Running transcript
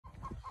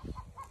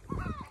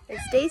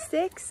It's day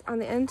 6 on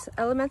the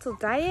elemental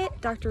diet,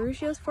 Dr.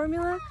 Ruscio's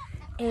formula,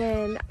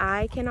 and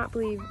I cannot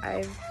believe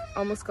I've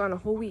almost gone a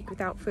whole week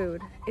without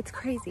food. It's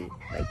crazy,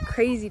 like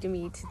crazy to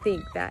me to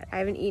think that I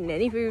haven't eaten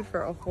any food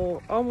for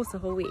almost a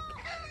whole week.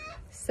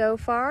 So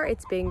far,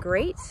 it's been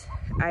great.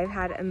 I've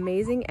had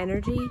amazing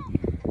energy.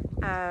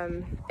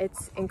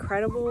 It's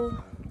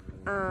incredible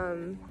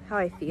how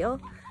I feel.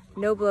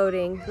 No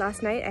bloating.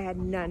 Last night I had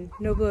none,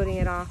 no bloating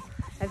at all.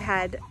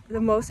 The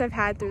most I've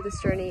had through this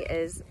journey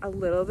is a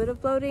little bit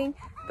of bloating,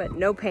 but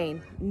no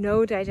pain,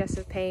 no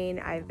digestive pain.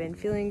 I've been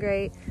feeling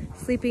great,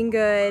 sleeping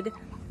good.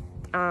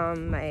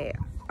 My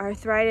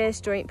arthritis,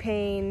 joint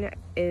pain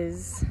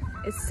it's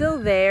still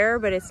there,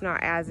 but it's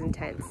not as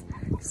intense.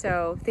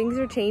 So things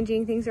are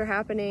changing, things are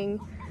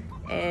happening,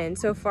 and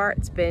so far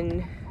it's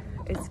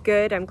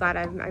good. I'm glad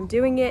I'm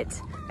doing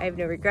it. I have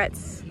no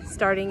regrets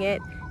starting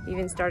it,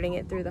 even starting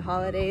it through the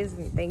holidays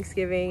and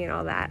Thanksgiving and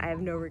all that. I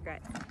have no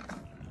regrets.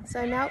 So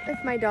I'm out with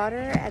my daughter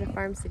at a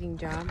farm sitting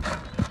job,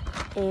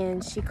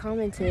 and she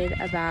commented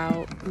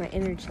about my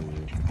energy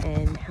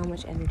and how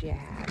much energy I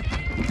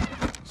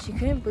had. She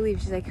couldn't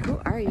believe, she's like, who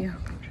are you?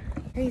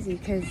 Crazy,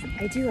 because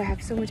I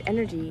have so much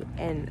energy,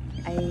 and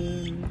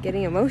I'm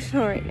getting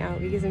emotional right now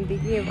because I'm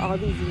thinking of all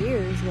these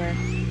years where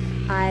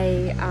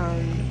I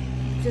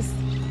just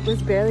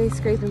was barely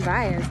scraping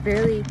by. I was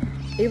barely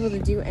able to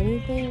do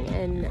anything,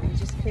 and I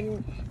just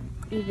couldn't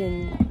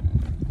even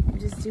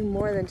just do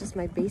more than just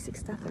my basic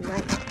stuff in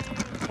life.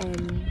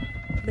 And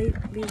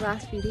these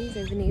last few days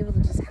I've been able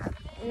to just have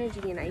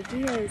energy and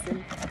ideas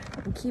and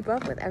keep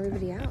up with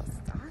everybody else.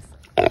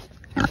 It's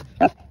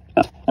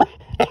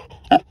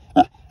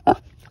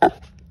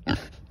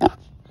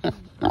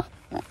awesome.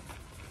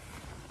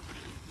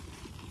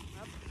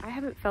 I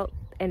haven't felt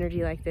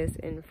energy like this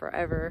in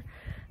forever.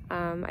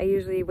 I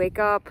usually wake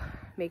up,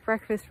 make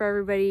breakfast for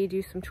everybody,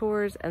 do some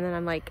chores, and then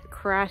I'm like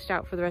crashed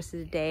out for the rest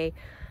of the day.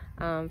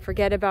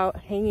 Forget about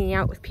hanging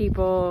out with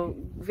people,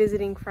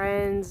 visiting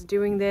friends,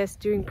 doing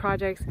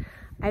projects.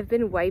 I've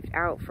been wiped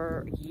out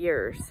for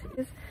years.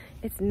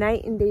 It's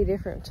night and day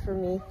difference for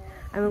me.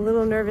 I'm a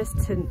little nervous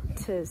to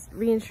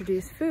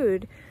reintroduce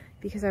food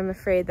because I'm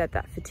afraid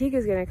that fatigue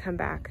is gonna come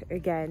back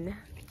again.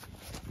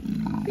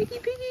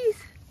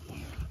 Piggies!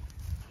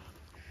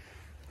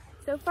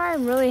 So far,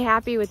 I'm really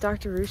happy with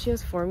Dr.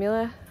 Ruscio's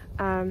formula.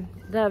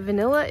 The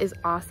vanilla is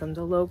awesome,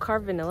 the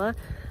low-carb vanilla.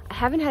 I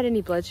haven't had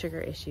any blood sugar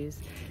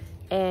issues.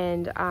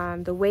 And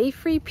the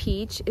whey-free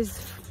peach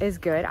is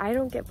good. I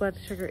don't get blood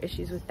sugar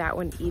issues with that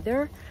one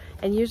either.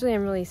 And usually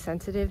I'm really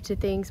sensitive to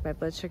things. My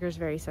blood sugar is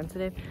very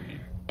sensitive.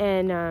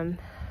 And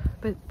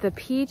but the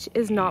peach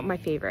is not my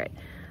favorite.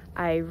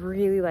 I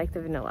really like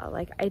the vanilla.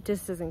 Like, it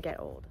just doesn't get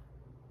old.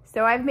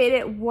 So I've made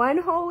it 1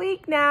 whole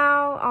week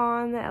now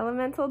on the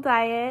elemental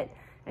diet.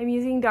 I'm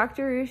using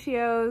Dr.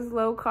 Ruscio's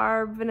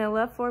low-carb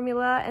vanilla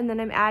formula, and then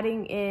I'm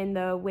adding in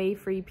the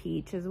whey-free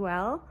peach as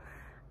well.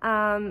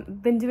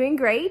 Been doing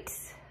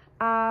great.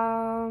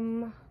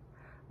 Last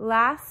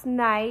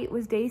night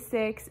was day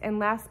 6, and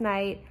last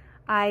night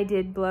I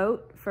did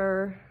bloat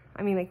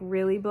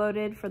really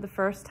bloated for the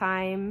first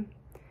time.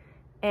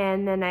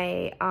 And then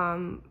I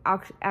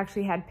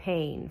actually had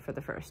pain for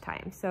the first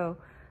time. So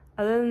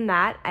other than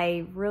that,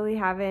 I really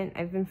haven't.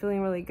 I've been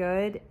feeling really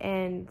good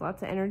and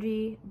lots of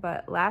energy,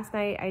 but last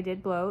night I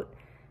did bloat,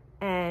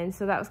 and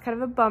so that was kind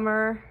of a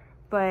bummer,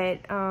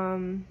 but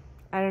I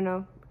don't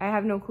know. I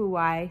have no clue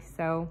why,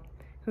 so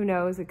who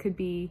knows? It could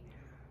be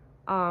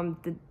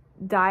the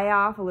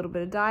die-off, a little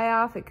bit of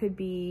die-off. It could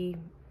be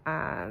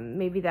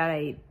maybe that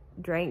I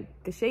drank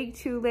the shake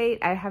too late.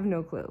 I have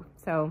no clue.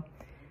 So,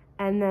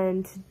 and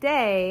then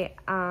today,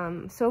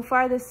 so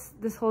far this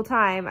whole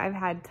time, I've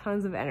had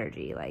tons of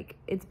energy. Like,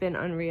 it's been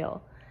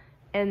unreal.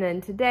 And then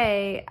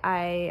today,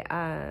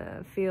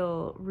 I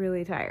feel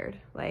really tired.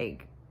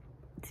 Like,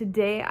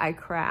 today I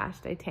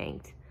crashed, I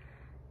tanked.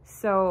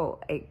 So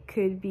it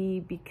could be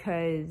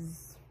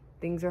because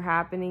things are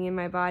happening in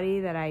my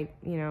body that I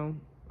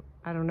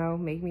don't know,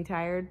 make me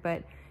tired,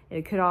 but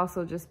it could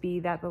also just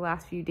be that the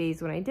last few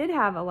days when I did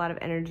have a lot of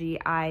energy,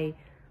 I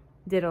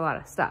did a lot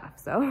of stuff.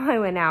 So I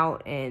went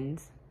out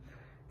and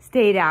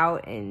stayed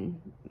out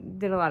and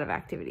did a lot of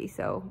activity.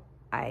 So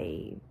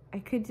I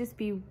could just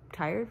be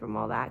tired from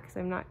all that because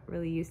I'm not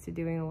really used to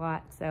doing a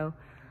lot. So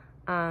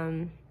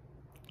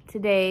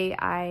today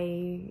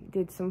I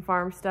did some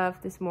farm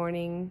stuff this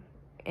morning,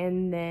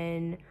 and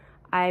then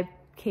I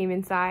came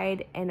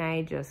inside and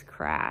I just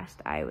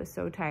crashed. I was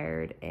so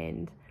tired,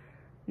 and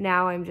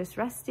now I'm just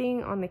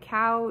resting on the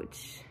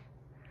couch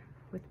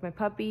with my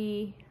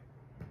puppy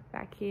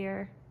back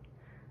here.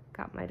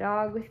 Got my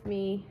dog with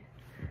me.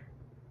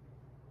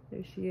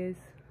 There she is.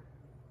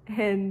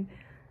 And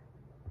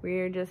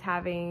we're just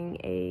having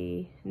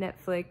a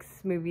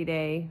Netflix movie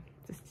day,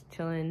 just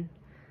chilling.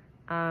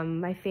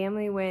 My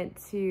family went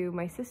to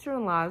my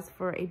sister-in-law's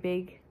for a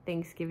big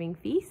Thanksgiving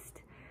feast,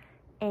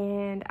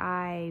 and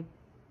I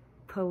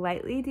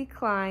politely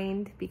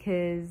declined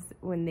because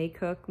when they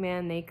cook,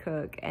 man, they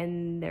cook,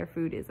 and their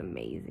food is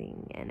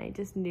amazing. And I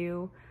just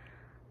knew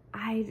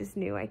I just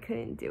knew I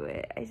couldn't do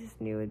it. I just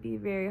knew it would be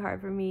very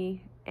hard for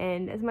me.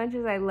 And as much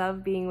as I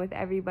love being with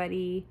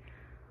everybody,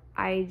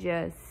 I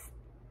just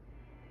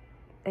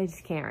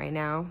can't right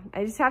now.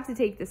 I just have to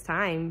take this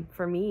time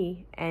for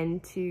me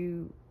and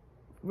to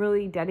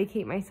really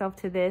dedicate myself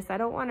to this. I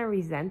don't want to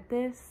resent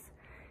this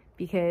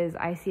because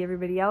I see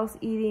everybody else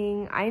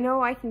eating. I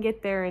know I can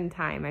get there in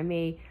time. I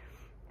may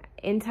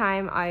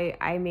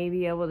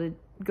be able to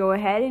go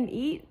ahead and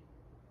eat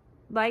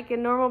like a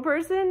normal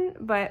person,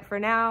 but for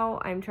now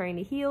I'm trying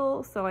to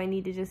heal, so I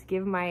need to just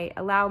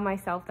allow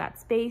myself that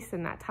space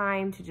and that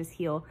time to just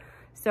heal.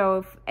 So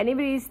if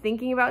anybody's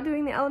thinking about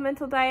doing the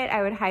elemental diet,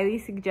 I would highly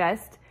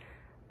suggest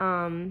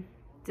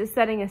just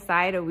setting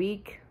aside a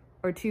week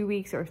or 2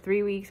 weeks or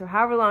 3 weeks or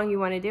however long you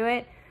want to do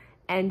it,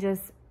 and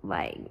just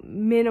like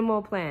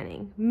minimal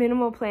planning,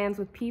 minimal plans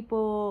with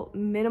people,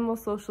 minimal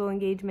social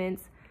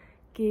engagements.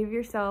 Give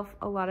yourself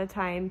a lot of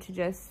time to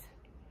just,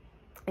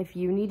 if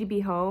you need to be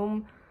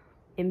home,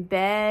 in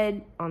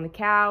bed, on the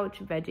couch,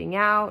 vegging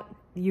out,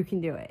 you can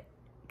do it,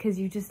 because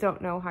you just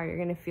don't know how you're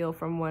going to feel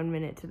from one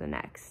minute to the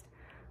next.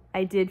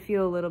 I did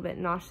feel a little bit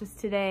nauseous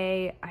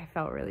today. I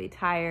felt really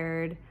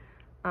tired.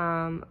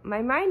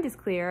 My mind is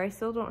clear. I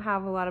still don't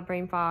have a lot of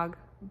brain fog,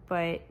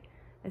 but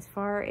as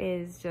far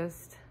as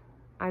just,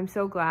 I'm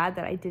so glad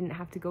that I didn't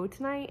have to go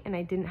tonight and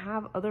I didn't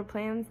have other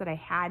plans that I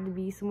had to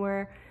be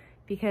somewhere,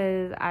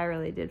 because I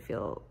really did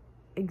feel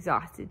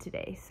exhausted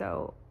today.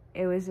 So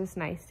it was just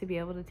nice to be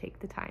able to take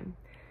the time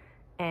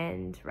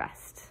and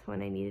rest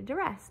when I needed to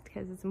rest,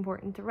 because it's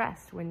important to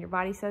rest. When your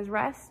body says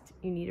rest,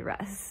 you need to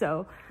rest.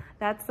 So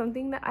that's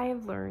something that I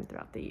have learned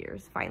throughout the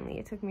years. Finally,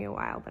 it took me a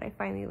while, but I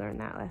finally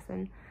learned that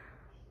lesson.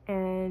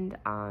 And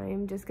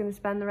I'm just gonna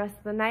spend the rest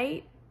of the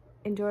night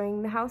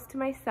enjoying the house to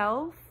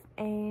myself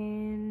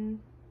and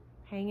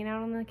hanging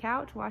out on the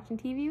couch, watching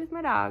TV with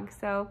my dog.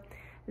 So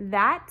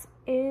that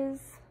is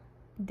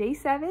day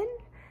 7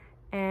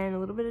 and a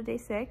little bit of day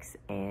 6,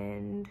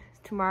 and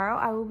tomorrow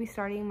I will be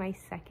starting my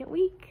 2nd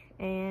week,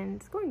 and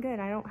it's going good.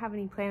 I don't have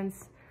any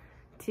plans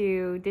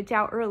to ditch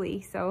out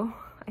early, so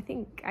I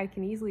think I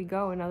can easily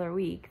go another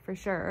week for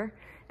sure,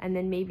 and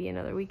then maybe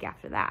another week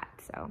after that.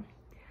 So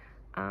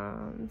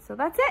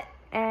that's it,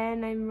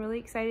 and I'm really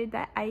excited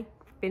that I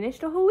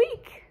finished a whole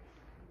week.